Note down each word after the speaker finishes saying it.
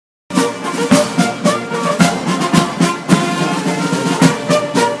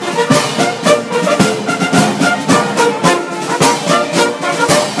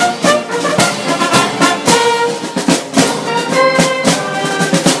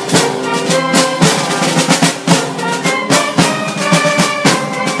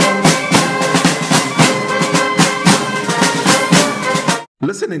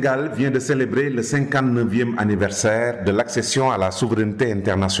Sénégal vient de célébrer le 59e anniversaire de l'accession à la souveraineté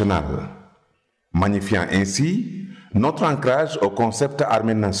internationale, magnifiant ainsi notre ancrage au concept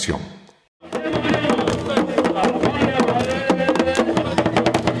armée-nation.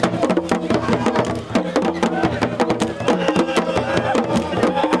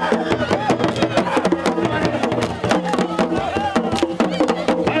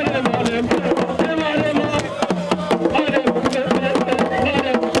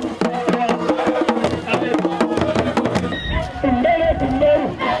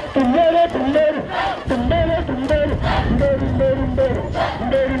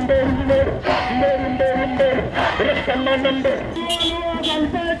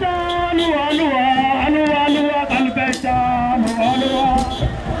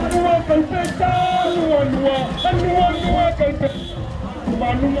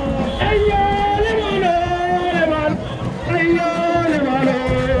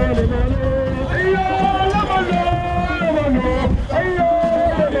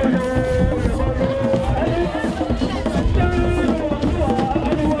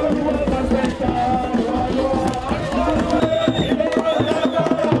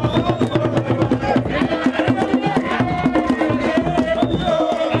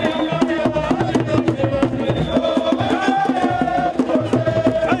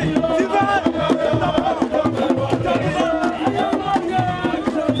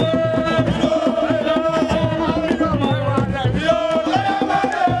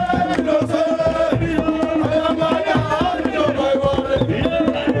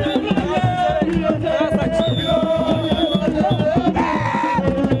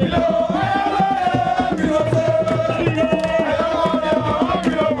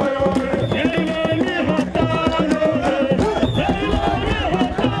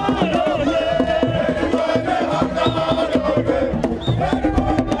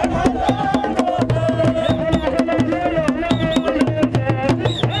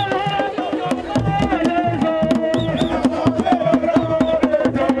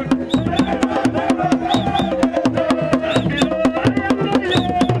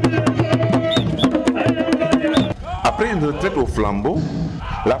 Après une retraite au flambeau,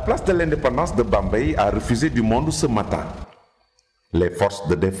 la place de l'indépendance de Bambey a refusé du monde ce matin. Les forces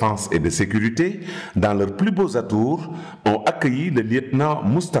de défense et de sécurité, dans leurs plus beaux atours, ont accueilli le lieutenant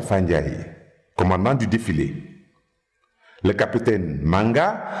Moustapha Ndiaye, commandant du défilé. Le capitaine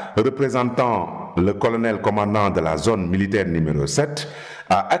Manga, représentant le colonel commandant de la zone militaire numéro 7,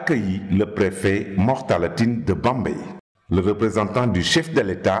 a accueilli le préfet Mortalatine de Bambey. Le représentant du chef de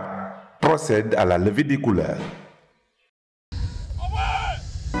l'État procède à la levée des couleurs.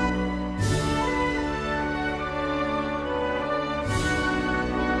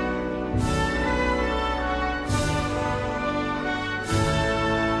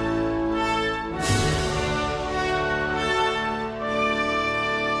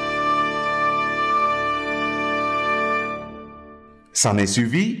 S'en est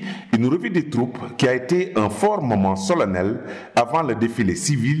suivi une revue des troupes qui a été un fort moment solennel avant le défilé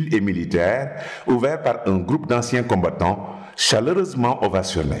civil et militaire ouvert par un groupe d'anciens combattants chaleureusement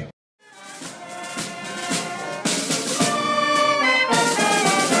ovationnés.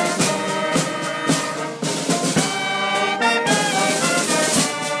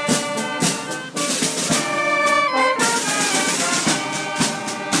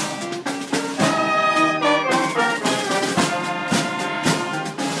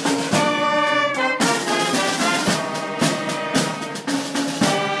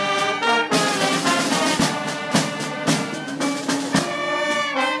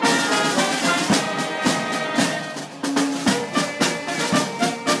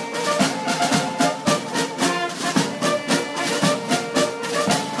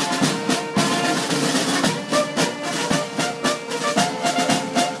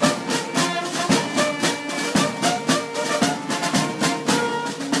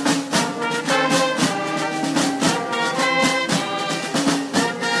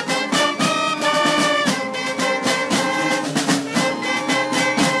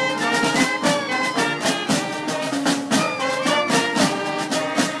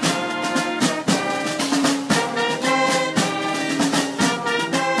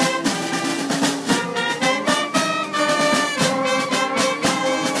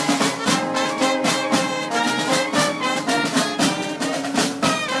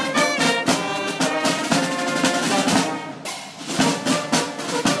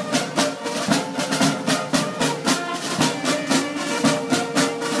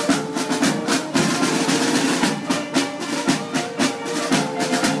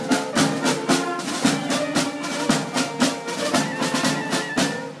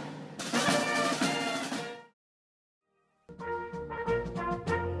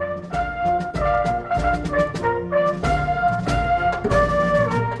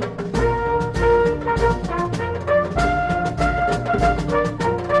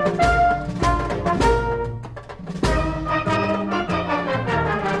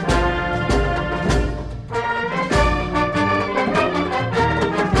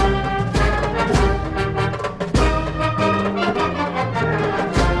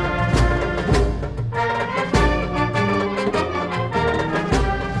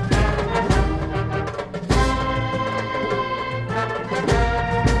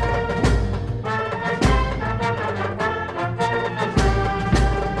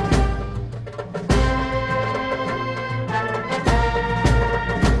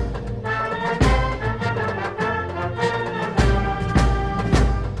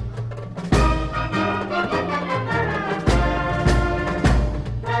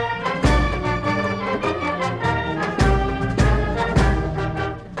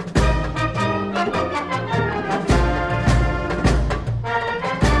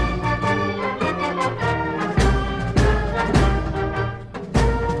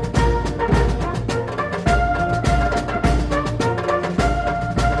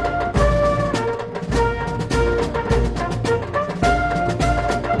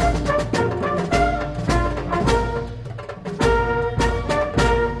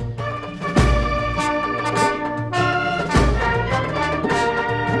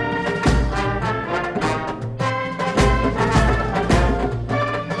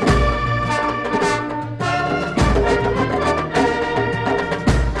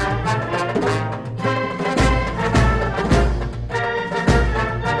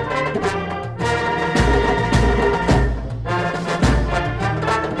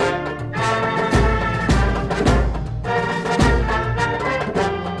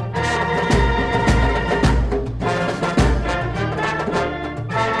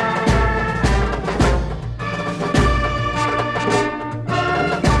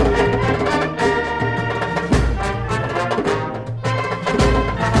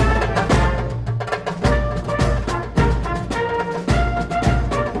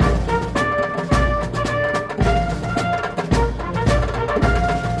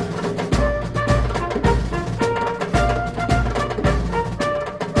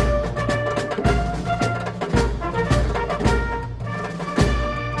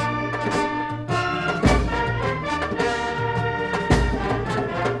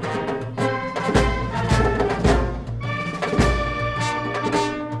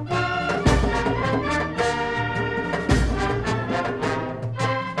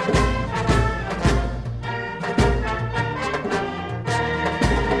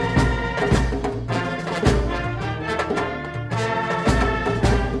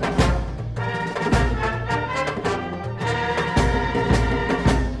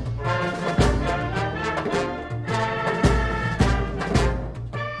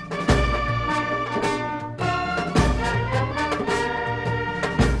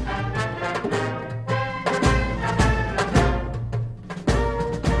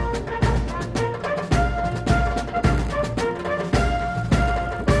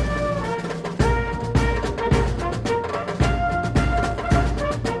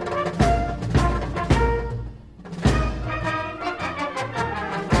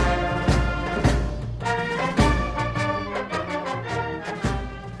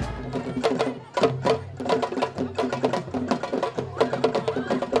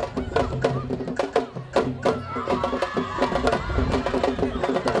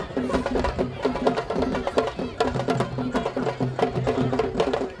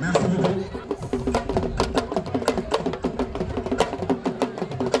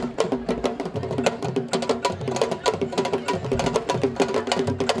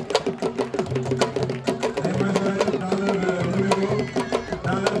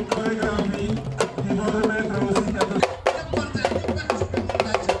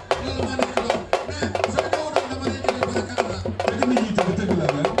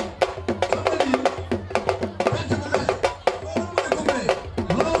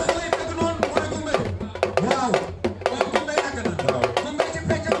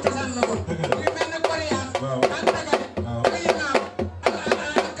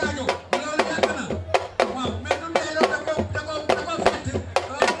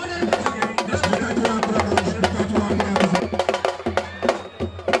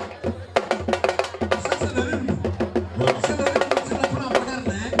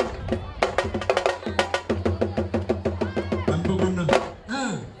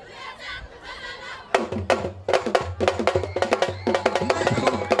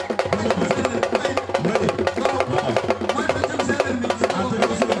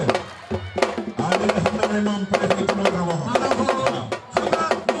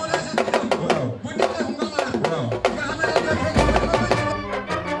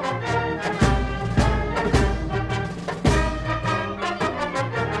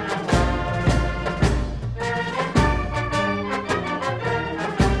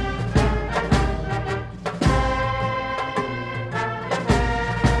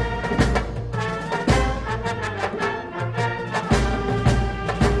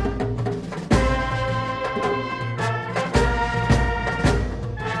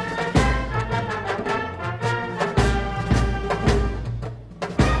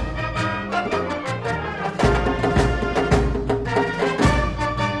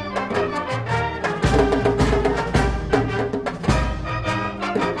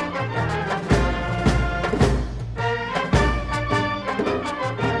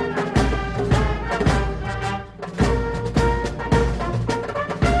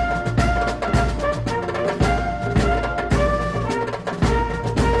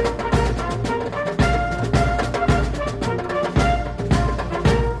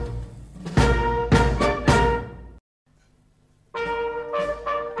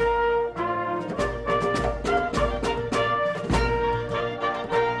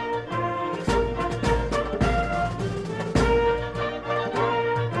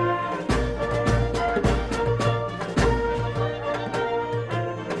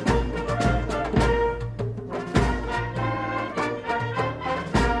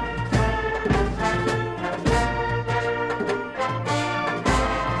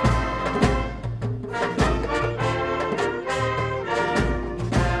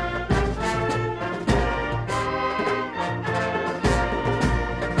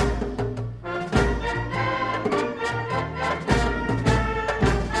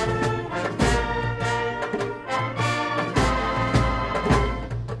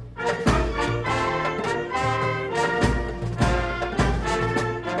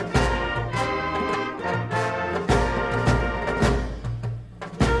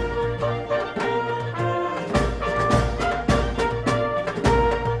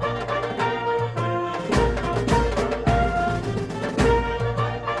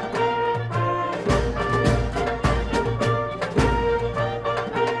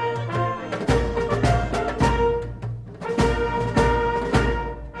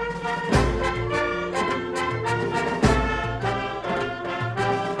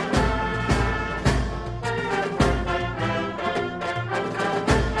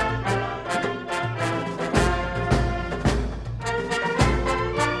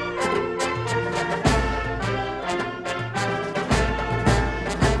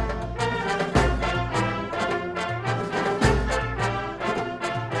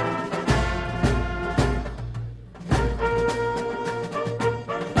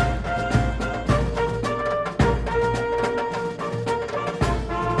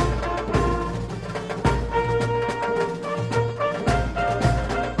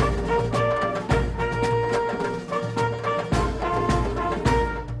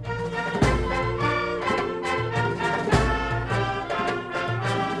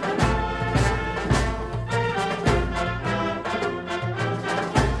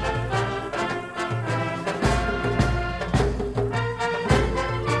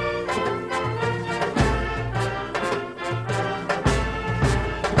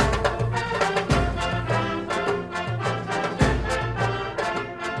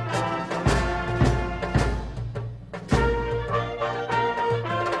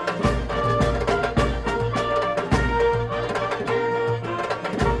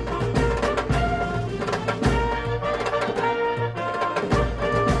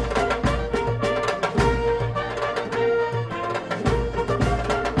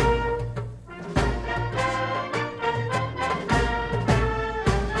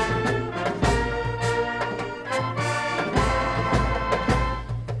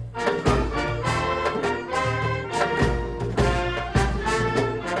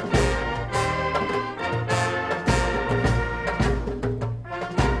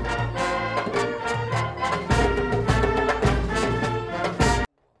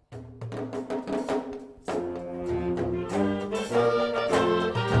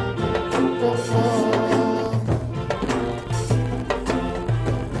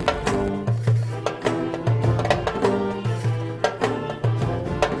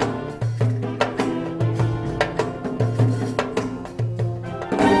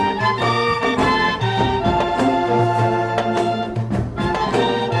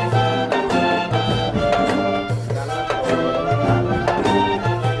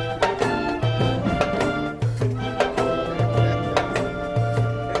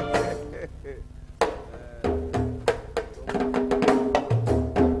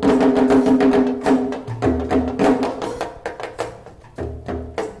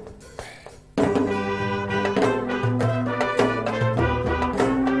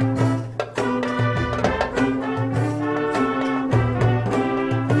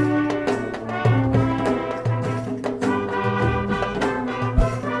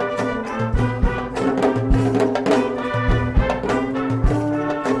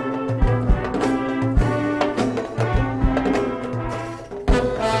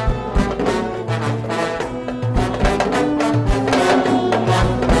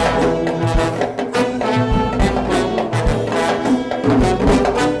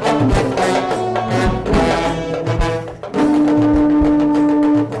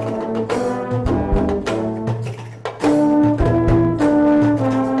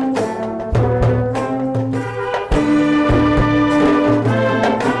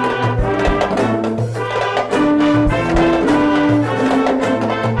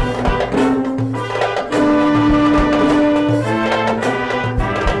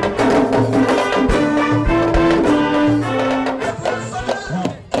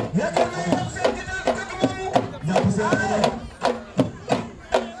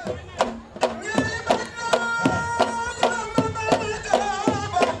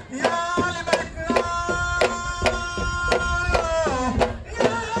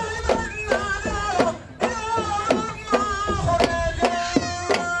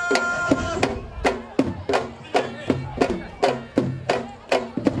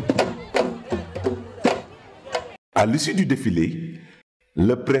 À l'issue du défilé,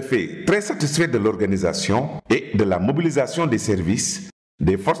 le préfet, très satisfait de l'organisation et de la mobilisation des services,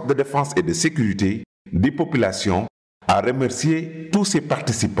 des forces de défense et de sécurité, des populations, a remercié tous ses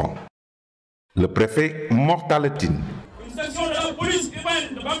participants. Le préfet Mortaletine. Une section de la police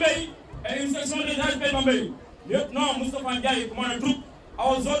urbaine de Bambey et une section des ASP de Bambey. Lieutenant Moustapha Ndiaye, commandant de troupe,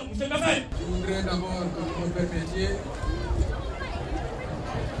 à aux autres, M. Café. Je voudrais d'abord que vous me permettiez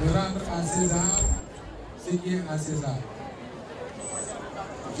de rendre à César ce qui est à César.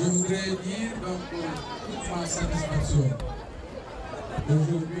 Je voudrais dire donc toute ma satisfaction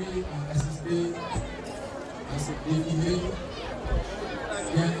d'aujourd'hui à assister à cette défilé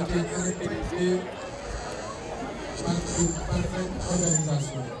qui a été caractérisée par une parfaite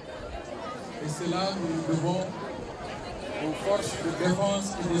organisation. Et cela, nous le devons aux forces de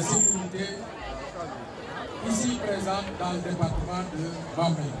défense et de sécurité ici présentes dans le département de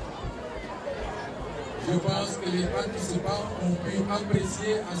Bambey. Je pense que les participants ont pu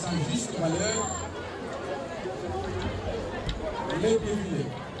apprécier à sa juste valeur les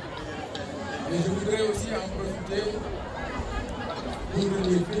défilés. Et je voudrais aussi en profiter pour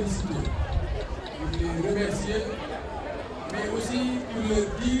les féliciter, pour les remercier, mais aussi pour leur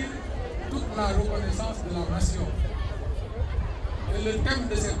dire toute la reconnaissance de la nation. Et le thème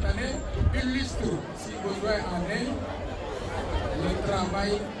de cette année illustre, si besoin en est, le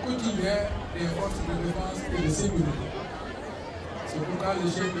travail quotidien des forces de défense et de sécurité. C'est pourquoi le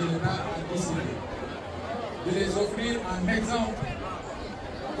chef de l'État a décidé de les offrir en exemple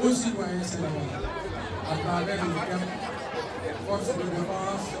aux citoyens sénégalais à travers le thème forces de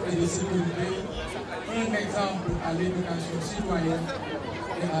défense et de sécurité, un exemple à l'éducation citoyenne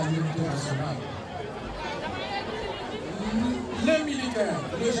et à l'unité nationale. Les militaires,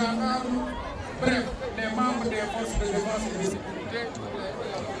 les gendarmes, bref, les membres des forces de défense et de sécurité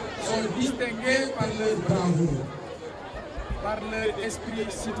sont distingués par leur bravoure, par leur esprit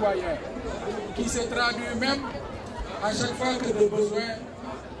citoyen, qui se traduit même à chaque fois que le besoin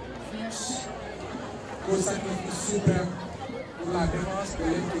fût au sacrifice suprême pour la défense de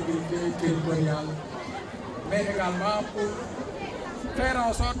l'intégrité territoriale, mais également pour faire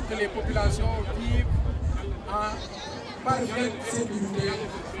en sorte que les populations vivent en parfaite sécurité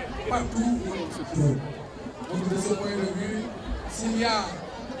partout où on se trouve. Donc de ce point de vue, s'il y a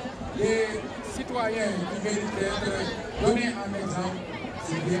des citoyens qui méritent d'être donnés en exemple,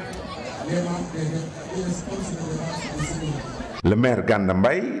 c'est bien les membres des forces de défense et de sécurité. Le maire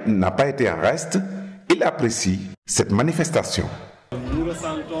Gandambay n'a pas été en reste. Il apprécie cette manifestation. Nous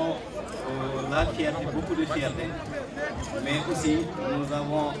ressentons la fierté, beaucoup de fierté, mais aussi nous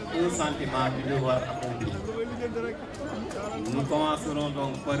avons un sentiment du devoir accompli. Nous commencerons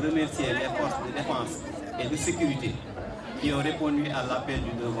donc par remercier les forces de défense et de sécurité qui ont répondu à l'appel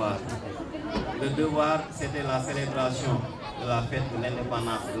du devoir. Le devoir, c'était la célébration de la fête de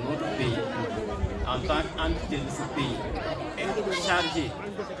l'indépendance de notre pays en tant qu'entité de ce pays et chargé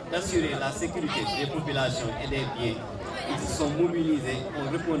d'assurer la sécurité des populations et des biens. Ils se sont mobilisés,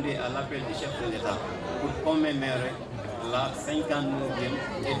 ont répondu à l'appel du chef de l'État pour commémorer la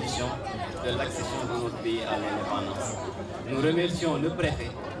 59e édition de l'accession de notre pays à l'indépendance. Nous remercions le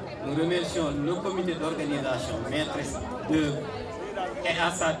préfet, nous remercions le comité d'organisation, maîtresse d'œuvre, et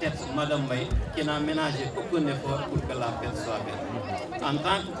à sa tête, Mme May, qui n'a ménagé aucun effort pour que la fête soit belle. En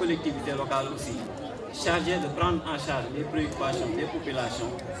tant que collectivité locale aussi, chargée de prendre en charge les préoccupations des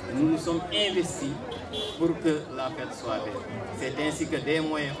populations, nous nous sommes investis pour que la fête soit belle. C'est ainsi que des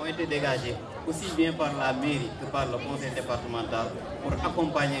moyens ont été dégagés, aussi bien par la mairie que par le conseil départemental, pour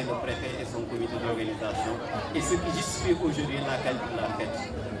accompagner le préfet et son comité d'organisation, et ce qui justifie aujourd'hui la qualité de la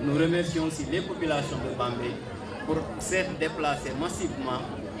fête. Nous remercions aussi les populations de Bambey pour s'être déplacés massivement,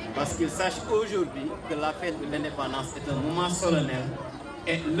 parce qu'ils sachent aujourd'hui que la fête de l'indépendance est un moment solennel.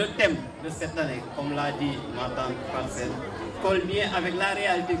 Et le thème de cette année, comme l'a dit ma tante Francine, colle bien avec la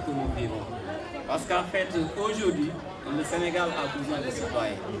réalité que nous vivons. Parce qu'en fait, aujourd'hui, le Sénégal a besoin de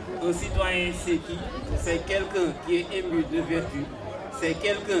citoyens. Un citoyen, c'est qui? C'est quelqu'un qui est imbu de vertu, c'est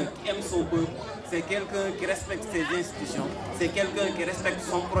quelqu'un qui aime son peuple, c'est quelqu'un qui respecte ses institutions, c'est quelqu'un qui respecte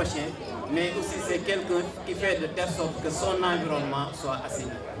son prochain, mais aussi c'est quelqu'un qui fait de telle sorte que son environnement soit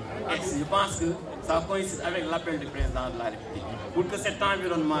assaini. Et je pense que ça coïncide avec l'appel du président de la République. Pour que cet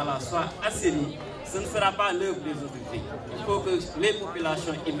environnement-là soit assaini, ce ne sera pas l'œuvre des autorités. Il faut que les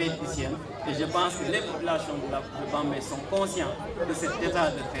populations y mettent du sien. Et je pense que les populations de Bambey sont conscientes de cet état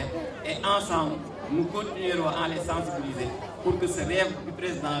de fait. Et ensemble, nous continuerons à les sensibiliser pour que ce rêve du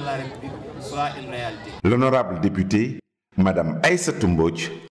président de la République soit une réalité. L'honorable député, Mme Aïssatou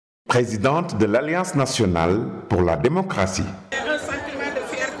Mbodj, présidente de l'Alliance nationale pour la démocratie. Un sentiment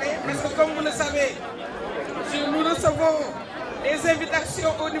de fierté, parce que comme vous le savez, nous avons des invitations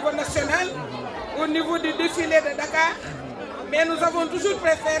au niveau national, au niveau du défilé de Dakar, mais nous avons toujours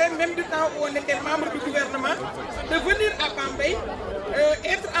préféré, même du temps où on était membre du gouvernement, de venir à Bambey,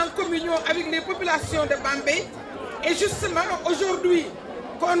 être en communion avec les populations de Bambey. Et justement, aujourd'hui,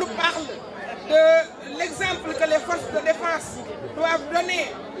 qu'on nous parle de l'exemple que les forces de défense doivent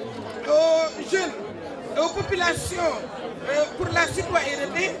donner aux jeunes, aux populations pour la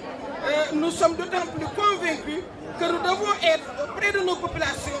citoyenneté, nous sommes d'autant plus convaincus que nous devons être auprès de nos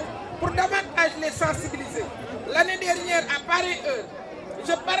populations pour davantage les sensibiliser. L'année dernière, à pareille heure,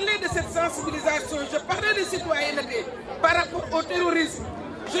 je parlais de cette sensibilisation, je parlais de citoyenneté par rapport au terrorisme.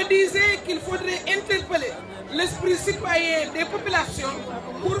 Je disais qu'il faudrait interpeller l'esprit citoyen des populations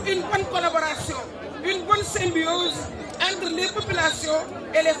pour une bonne collaboration, une bonne symbiose entre les populations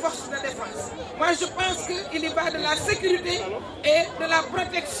et les forces de défense. Moi, je pense qu'il y va de la sécurité et de la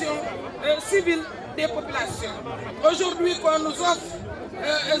protection civile des populations. Aujourd'hui, qu'on nous offre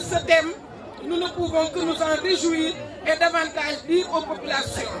ce thème, nous ne pouvons que nous en réjouir et davantage dire aux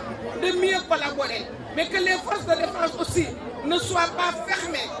populations de mieux collaborer, mais que les forces de défense aussi ne soient pas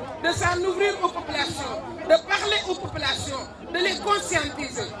fermées, de s'en ouvrir aux populations, de parler aux populations, de les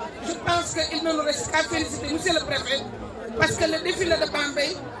conscientiser. Je pense qu'il ne nous reste qu'à féliciter Monsieur le Préfet, parce que le défilé de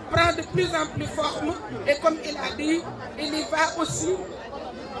Bambey prend de plus en plus forme et comme il a dit, il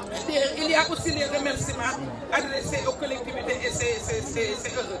y a aussi les remerciements adressés aux collectivités et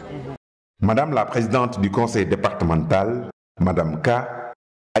c'est heureux. Madame la présidente du conseil départemental, Madame K.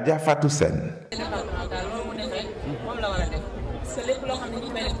 Adja Fatou Sen.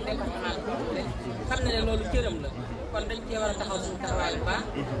 kon dañ cee war a taxaw suñu taxawaay bu baax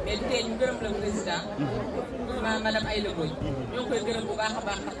mais tey ñu gërëm la président madame Aïda Boye ñoo ngi koy gërëm bu baax a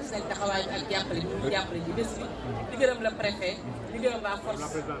baax ndax seen taxawaay bi ak jàppale bi ñu jàppale ji bés bi di gërëm la préfet di gërëm waa force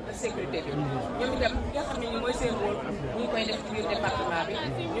de sécurité bi ñoom itam ñi nga xam ne ni mooy seen rôle ñu ngi koy def ci biir département bi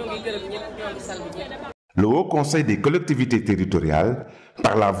ñoo ngi gërëm ñëpp ñoo ngi sant ñëpp. Le Haut Conseil des collectivités territoriales,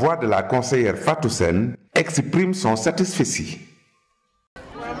 par la voix de la conseillère Fatou Sen, exprime son satisfecit.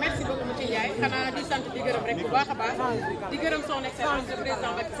 Merci beaucoup monsieur Ndiaye xanaa di sant di gërëm rek bu baax a baax di gërëm son excellence le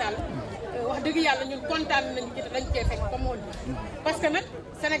président Macky Sall wax dëgg yàlla ñun kontaan nañu ci dañ cee fekk comme on dit parce que nag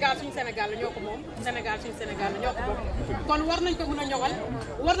Sénégal suñu Sénégal la ñoo ko moom Sénégal suñu Sénégal la ñoo ko bokk kon war nañ ko mën a ñoŋal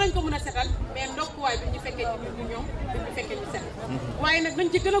war nañ ko mën a setal mais ndokkuwaay bi ñu fekkee ci ñun ñu ñoom bi ñu fekkee ñu set waaye nag nañ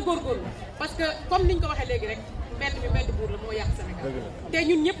ci gën a góorgóorlu parce que comme niñ ko waxee léegi rek mbedd buur la moo yàq Sénégal te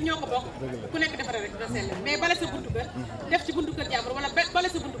ñun ñëpp ñoo ko bokk ku nekk defaree rek dina sell mais bala sa buntu kër def ci buntu kër jàmbur wala bala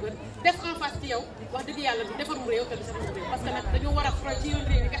sa buntu kër def en face ci yow wax dëgg yàlla du defarum réew te du defarum réew parce que nag dañoo war a fro ci yoon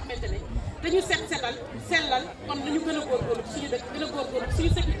réew yi nga xamante ne dañu setal sellal kon nañu gën a góorgóorlu ci suñu dëkk gën a góorgóorlu ci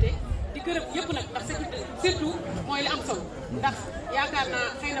suñu sécurité di gërëm ñëpp nag ndax sécurité surtout mooy li am solo ndax yaakaar naa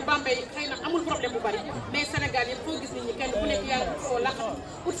xëy na Bambey xëy na amul problème bu bari mais Sénégal yëpp foo gis nit ñi kenn ku nekk yaa ut foo laqatu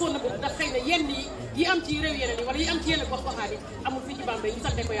ut foo nëbbatu ndax xëy na yenn yi am ci réew yeneen yi wala yi am ci yenn gox goxaan yi amul fii ci Bambey ñu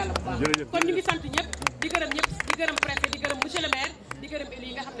sante ko yàlla bu baax kon ñu ngi sant ñëpp di gërëm ñëpp di gërëm préfet di gërëm monsieur le maire di gërëm élu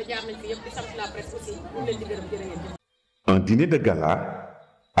yi nga xam ne jaar nañ fi yëpp di sant la presse aussi ñu leen di gërëm jërë ngeen jëf. Un dîner de gala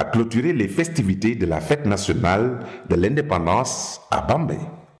a clôturé les festivités de la fête nationale de l'indépendance à Bambey.